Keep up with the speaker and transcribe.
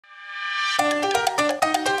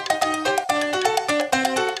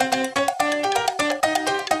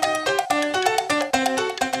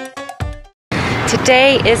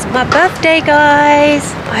today is my birthday, guys.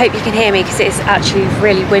 I hope you can hear me because it is actually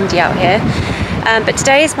really windy out here. But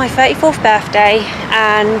today is my 34th birthday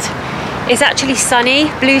and it's actually sunny,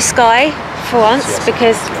 blue sky for once,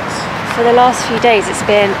 because for the last few days it's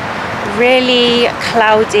been really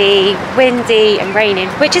cloudy, windy and raining,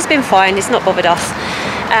 which has been fine, it's not bothered us.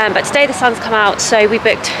 But today the sun's come out, so we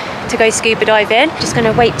booked to go scuba diving. Just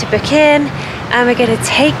gonna wait to book in and we're gonna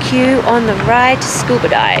take you on the ride to scuba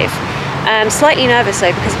dive. Slightly nervous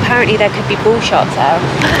though, because apparently there could be bull sharks out.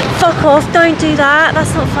 Fuck off, don't do that,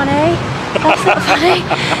 that's not funny. That's not funny,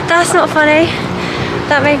 that's not funny.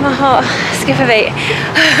 That made my heart skip a beat.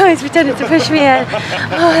 He's pretending to push me in.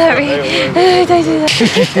 Oh, don't do that.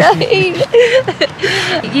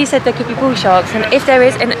 You said there could be bull sharks, and if there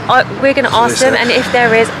is, and we're going to ask them, and if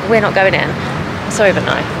there is, we're not going in. Sorry, but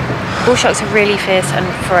no. Bull sharks are really fierce and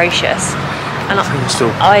ferocious, and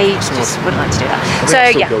I just wouldn't like to do that. So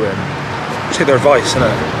yeah. Take their advice,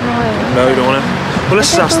 innit? No, you don't want to. Well,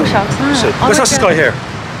 let's ask them. Let's ask this guy here.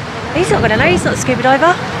 He's not going to know, he's not a scuba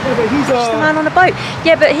diver. Yeah, but he's just the man on the boat.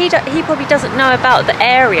 Yeah, but he probably doesn't know about the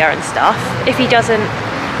area and stuff. If he doesn't,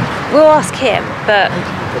 we'll ask him, but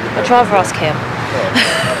I'd rather ask him.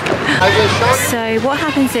 So what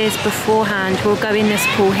happens is, beforehand we'll go in this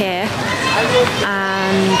pool here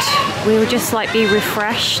and we will just like be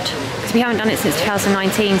refreshed, because we haven't done it since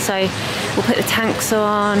 2019. So we'll put the tanks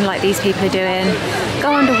on like these people are doing,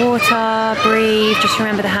 go underwater, breathe, just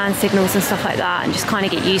remember the hand signals and stuff like that, and just kind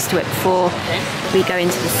of get used to it before we go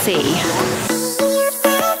into the sea.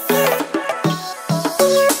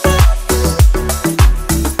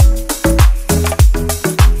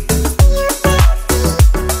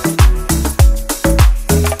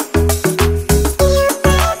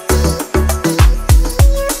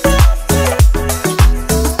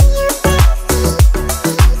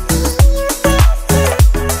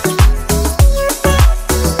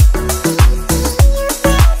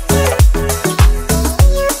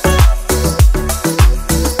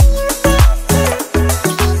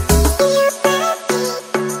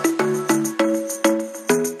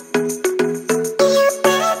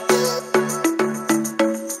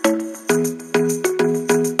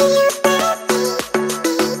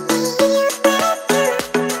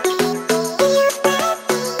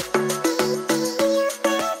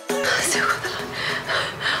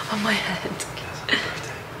 On my head.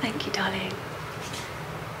 Thank you, darling.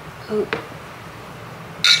 Oh.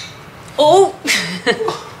 Oh!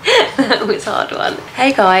 That was a hard one.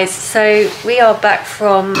 Hey guys, so we are back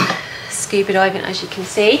from scuba diving, as you can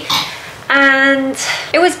see. And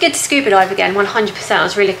it was good to scuba dive again, 100%. I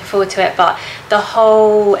was really looking forward to it, but the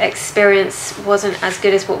whole experience wasn't as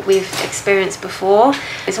good as what we've experienced before.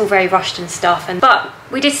 It's all very rushed and stuff, but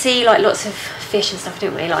we did see like lots of fish and stuff,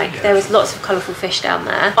 didn't we? Like there was lots of colourful fish down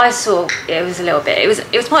there. I saw it was a little bit. It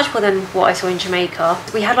was much more than what I saw in Jamaica.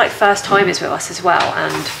 We had like first timers with us as well,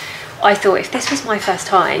 and I thought if this was my first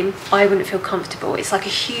time, I wouldn't feel comfortable. It's like a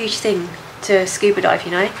huge thing to scuba dive, you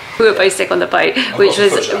know. We were both sick on the boat, which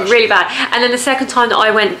was really bad. And then the second time that I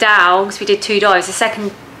went down, because we did 2 dives, the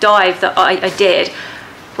second dive that I did,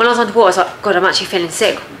 when I was underwater, I was like, God, I'm actually feeling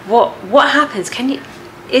sick. What happens?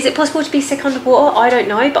 Is it possible to be sick underwater? I don't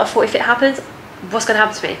know, but I thought if it happens, what's going to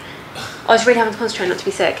happen to me? I was really having to concentrate not to be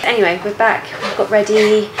sick. Anyway, we're back. We've got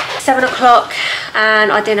ready. 7 o'clock, and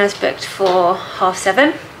our dinner's booked for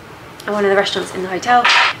 7:30. At one of the restaurants in the hotel.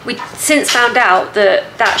 We since found out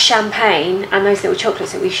that that champagne and those little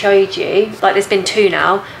chocolates that we showed you, like there's been 2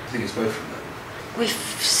 now. I think it's both from them. We've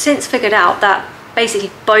since figured out that basically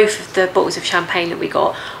both of the bottles of champagne that we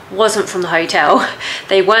got wasn't from the hotel.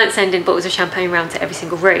 They weren't sending bottles of champagne around to every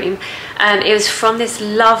single room. It was from this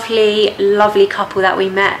lovely, lovely couple that we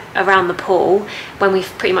met around the pool when we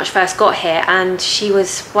pretty much first got here, and she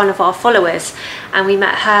was one of our followers, and we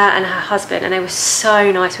met her and her husband, and they were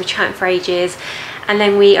so nice. We were chatting for ages, and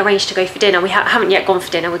then we arranged to go for dinner. We haven't yet gone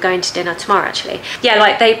for dinner. We're going to dinner tomorrow, actually. Yeah,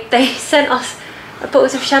 like they sent us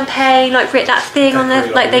bottles of champagne, like that thing on the,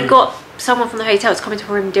 like they got someone from the hotel to come into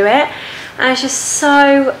our room and do it, and it's just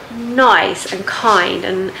so nice and kind,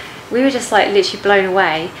 and we were just like literally blown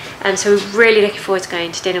away. And so we're really looking forward to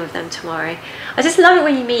going to dinner with them tomorrow. I just love it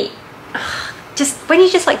when you meet, when you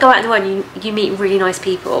just like go out in the world and you meet really nice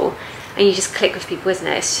people and you just click with people, isn't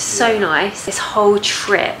it? It's just so nice. This whole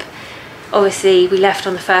trip, obviously we left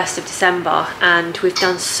on the 1st of December and we've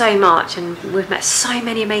done so much and we've met so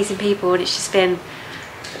many amazing people, and it's just been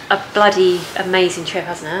a bloody amazing trip,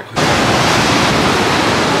 hasn't it?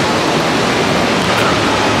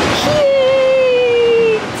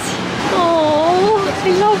 Cute! Oh, I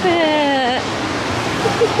love it!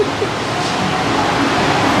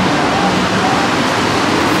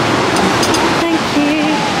 Thank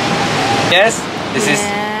Yes, this is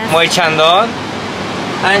Moët Chandon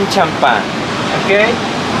and champagne. Okay?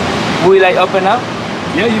 Will I open up?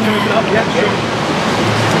 Yeah, you can open it up. Yeah, sure.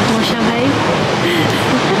 More champagne.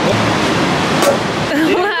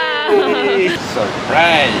 Wow!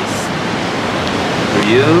 Surprise for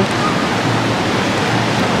you.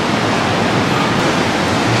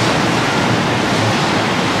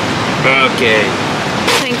 Okay.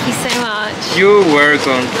 Thank you so much. You're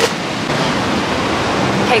welcome.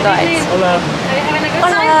 Okay, guys. Hola. Are you having a good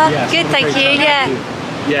time? Yes, Good, thank you. Yeah.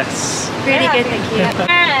 Yes. Really good, thank you.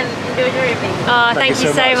 And enjoy your evening. Oh, thank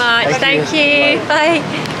you so much. Thank you. Bye.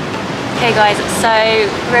 Okay guys, so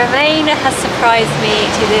Romain has surprised me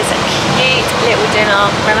to this cute little dinner,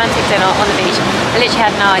 romantic dinner on the beach. I literally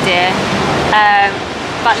had no idea.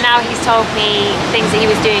 But now he's told me things that he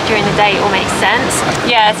was doing during the day all makes sense.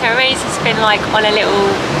 Yeah, so Romain's just been like on a little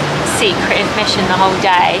secretive mission the whole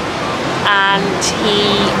day. And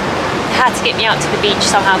he had to get me out to the beach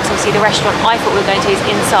somehow because obviously the restaurant I thought we were going to is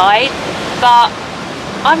inside. But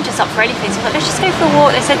I'm just up for anything, so I was like, let's just go for a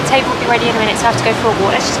walk. They said the table will be ready in a minute, so I have to go for a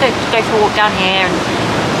walk. Let's just go for a walk down here, and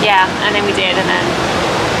yeah, and then we did, and then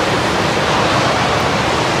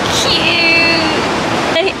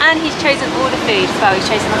cute. And he's chosen all the food as well. He's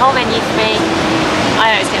chosen the whole menu for me.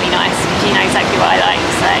 I know it's gonna be nice because you know exactly what I like.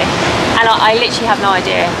 So, and I literally have no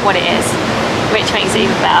idea what it is, which makes it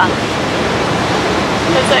even better.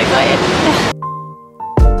 I'm so excited.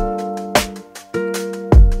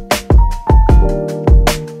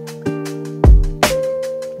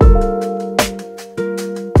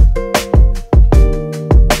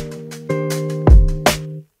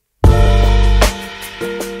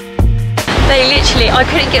 I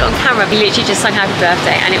couldn't get on camera, but literally just sang happy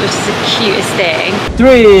birthday, and it was just the cutest thing.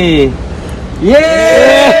 3.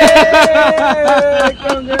 Yeah!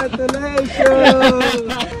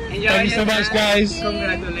 Congratulations! Thank you so much, guys.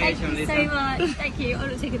 Congratulations. Thank you so much. Thank you. I'm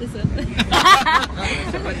not taking this one.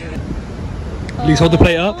 Please hold the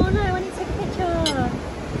plate up. Oh no, I need to take a picture.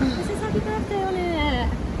 This is happy birthday on it.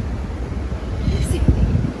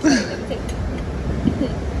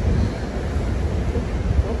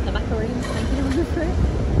 The macaroons, thank you for it.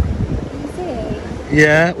 Can you see?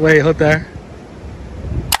 Yeah, wait, hold there.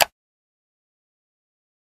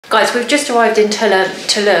 Guys, we've just arrived in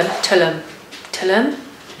Tulum.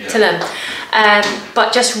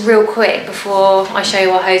 But just real quick before I show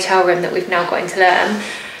you our hotel room that we've now got in Tulum,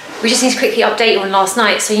 we just need to quickly update you on last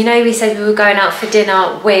night. So you know we said we were going out for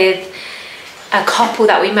dinner with a couple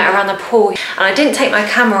that we met around the pool, and I didn't take my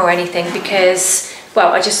camera or anything because,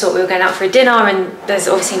 well, I just thought we were going out for a dinner and there's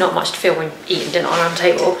obviously not much to film when eating dinner around the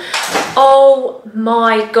table. Oh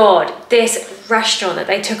my God, this restaurant that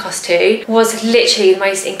they took us to was literally the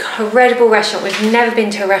most incredible restaurant. We've never been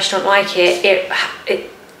to a restaurant like it.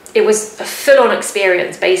 It was a full-on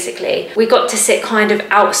experience, basically. We got to sit kind of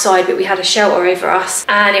outside, but we had a shelter over us,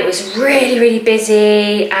 and it was really, really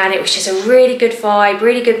busy, and it was just a really good vibe,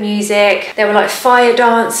 really good music. There were like fire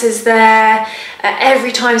dancers there.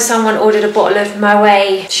 Every time someone ordered a bottle of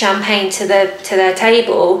Moët champagne to their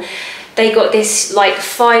table, they got this like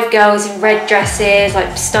 5 girls in red dresses,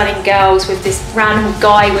 like stunning girls, with this random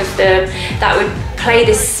guy with them that would play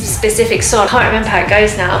this specific song. I can't remember how it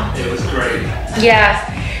goes now. It was great. Yeah.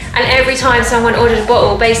 And every time someone ordered a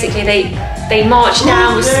bottle, basically they marched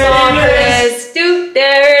down with sparklers. There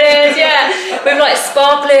it is, yeah. With like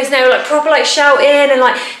sparklers, and they were like proper like shouting, and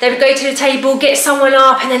like they would go to the table, get someone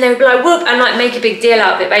up, and then they would be like whoop, and like make a big deal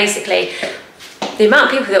out of it, basically. The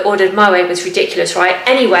amount of people that ordered Moët was ridiculous, right?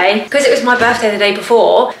 Anyway, because it was my birthday the day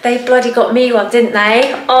before, they bloody got me one, didn't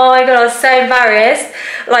they? Oh my God, I was so embarrassed.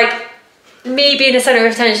 Like, me being the centre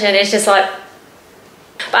of attention is just like,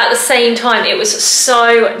 but at the same time it was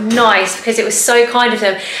so nice because it was so kind of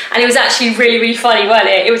them, and it was actually really, really funny, wasn't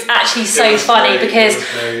it? It was actually so funny because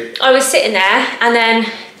I was sitting there, and then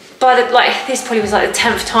by the, like, this probably was like the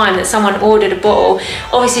 10th time that someone ordered a bottle.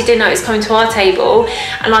 Obviously didn't know it was coming to our table,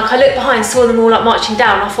 and like I looked behind, saw them all like marching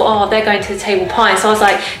down, and I thought, oh, they're going to the table pie. So I was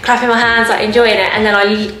like clapping my hands, like enjoying it, and then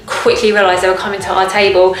I quickly realised they were coming to our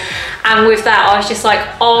table, and with that I was just like,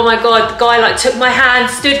 oh my God, the guy like took my hand,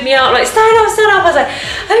 stood me up, like stand up, stand up. I was like,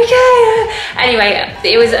 okay. Anyway,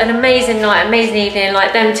 it was an amazing night, amazing evening.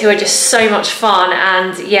 Like, them two are just so much fun,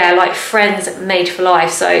 and yeah, like friends made for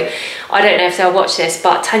life. So I don't know if they'll watch this,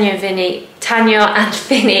 but Tanya and Vinny,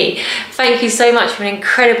 thank you so much for an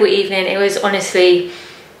incredible evening. It was honestly,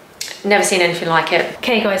 never seen anything like it.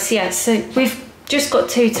 Okay guys, yeah, so we've just got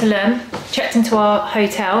to Tulum, checked into our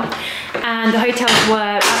hotel, and the hotels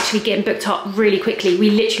were actually getting booked up really quickly. We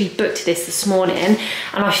literally booked this morning, and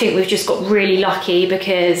I think we've just got really lucky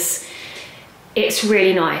because it's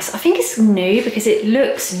really nice. I think it's new because it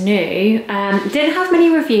looks new. Didn't have many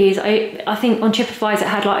reviews. I think on TripAdvisor it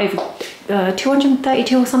had like over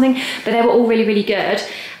 232 or something, but they were all really, really good.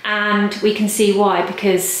 And we can see why,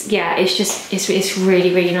 because yeah, it's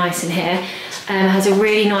really, really nice in here. Has a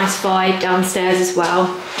really nice vibe downstairs as well.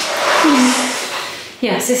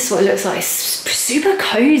 Yes, this is what it looks like. It's super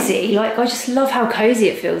cozy. Like, I just love how cozy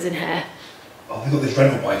it feels in here. Oh, they've got these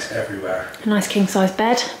rental bikes everywhere. A nice king size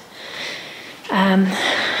bed. Oh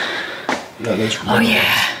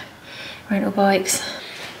yeah, rental bikes.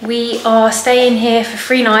 We are staying here for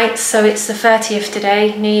 3 nights, so it's the 30th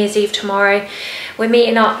today, New Year's Eve tomorrow. We're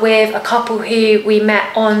meeting up with a couple who we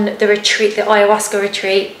met on the retreat, the ayahuasca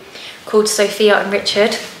retreat, called Sophia and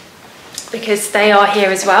Richard, because they are here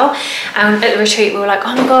as well. And at the retreat we were like,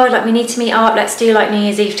 oh my god, like we need to meet up, let's do like New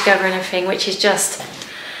Year's Eve together and everything, which is just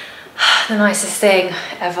the nicest thing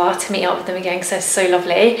ever to meet up with them again, because they're so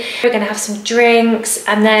lovely. We're gonna have some drinks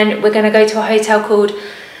and then we're gonna go to a hotel called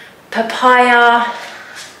Papaya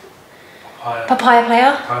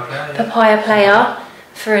Playa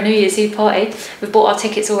for a New Year's Eve party. We've bought our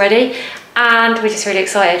tickets already and we're just really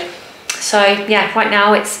excited. So yeah, right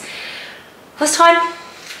now it's, what's time?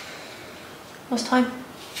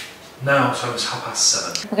 Now, so it's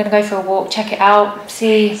 7:30. We're gonna go for a walk, check it out,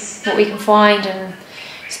 see what we can find and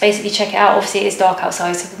just basically check it out. Obviously it is dark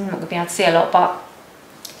outside, so we're not gonna be able to see a lot, but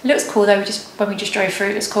it looks cool though. When we just drove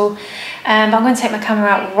through, it was cool. But I'm gonna take my camera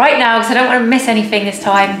out right now because I don't want to miss anything this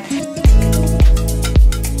time.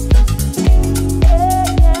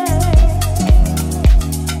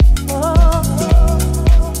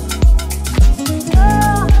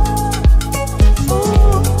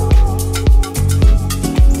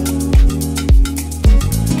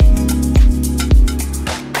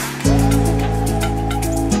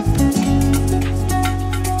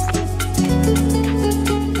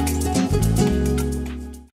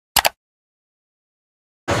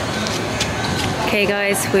 Okay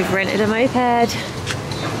guys, we've rented a moped.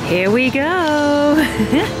 Here we go.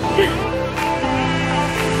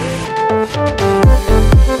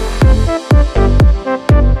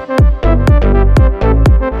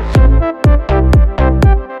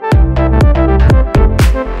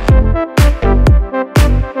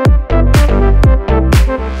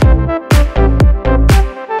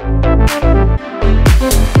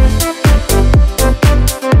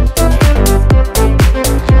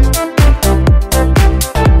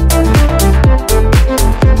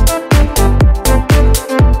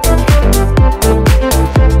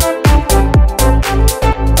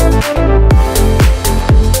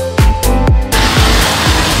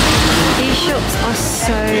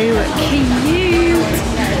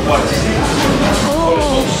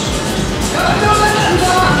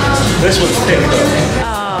 This one's thick though.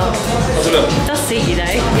 Oh. How's it look? It does suit you though,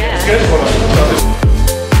 yeah. It's good.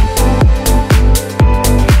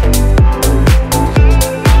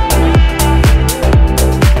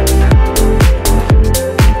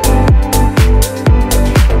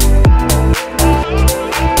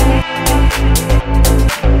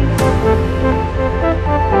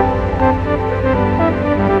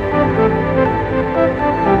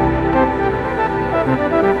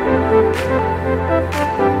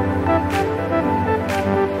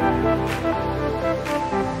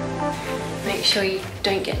 Make sure you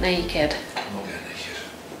don't get naked. I'm not getting naked.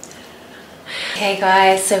 Okay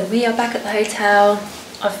guys, so we are back at the hotel.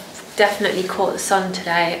 I've definitely caught the sun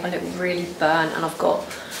today. I look really burnt and I've got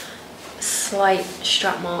slight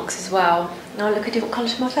strap marks as well. Now I look a different colour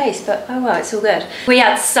to my face, but oh well, it's all good. We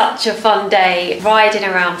had such a fun day riding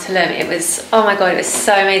around Tulum. It was, oh my god, it was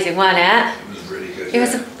so amazing, wasn't it? It was really good. It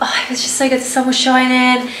was just so good. The sun was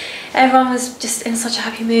shining. Everyone was just in such a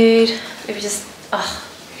happy mood. It was just,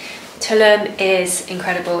 Tulum is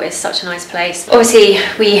incredible. It's such a nice place. Obviously,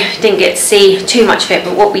 we didn't get to see too much of it,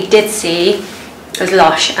 but what we did see was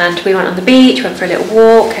lush. And we went on the beach, went for a little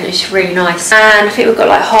walk, and it was really nice. And I think we've got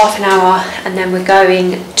like half an hour, and then we're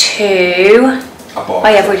going to... A bar. Oh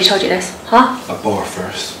yeah, I've already told you this. Huh? A bar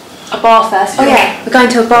first. A bar first. Oh yeah, we're going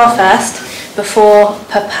to a bar first before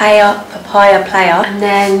Papaya Playa, and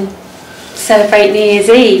then celebrate New Year's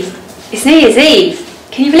Eve. It's New Year's Eve.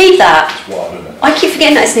 Can you believe that? It's wild, isn't it? I keep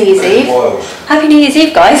forgetting that it's New Year's Eve. Wild. Happy New Year's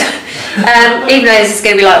Eve, guys. Even though this is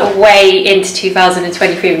going to be like way into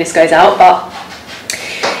 2023 when this goes out, but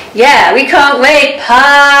yeah, we can't wait.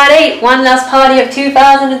 Party! One last party of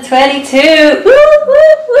 2022. Woo, woo, woo.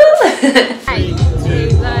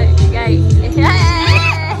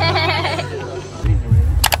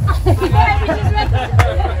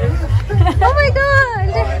 Oh my god,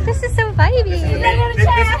 this is so vibey.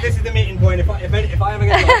 This is the meeting point. If I ever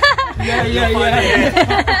get lost. Yeah.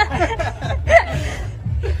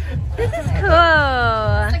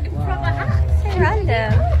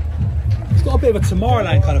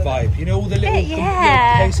 Tomorrowland kind of vibe, you know, all the little,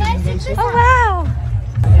 yeah. little places and those. Oh wow!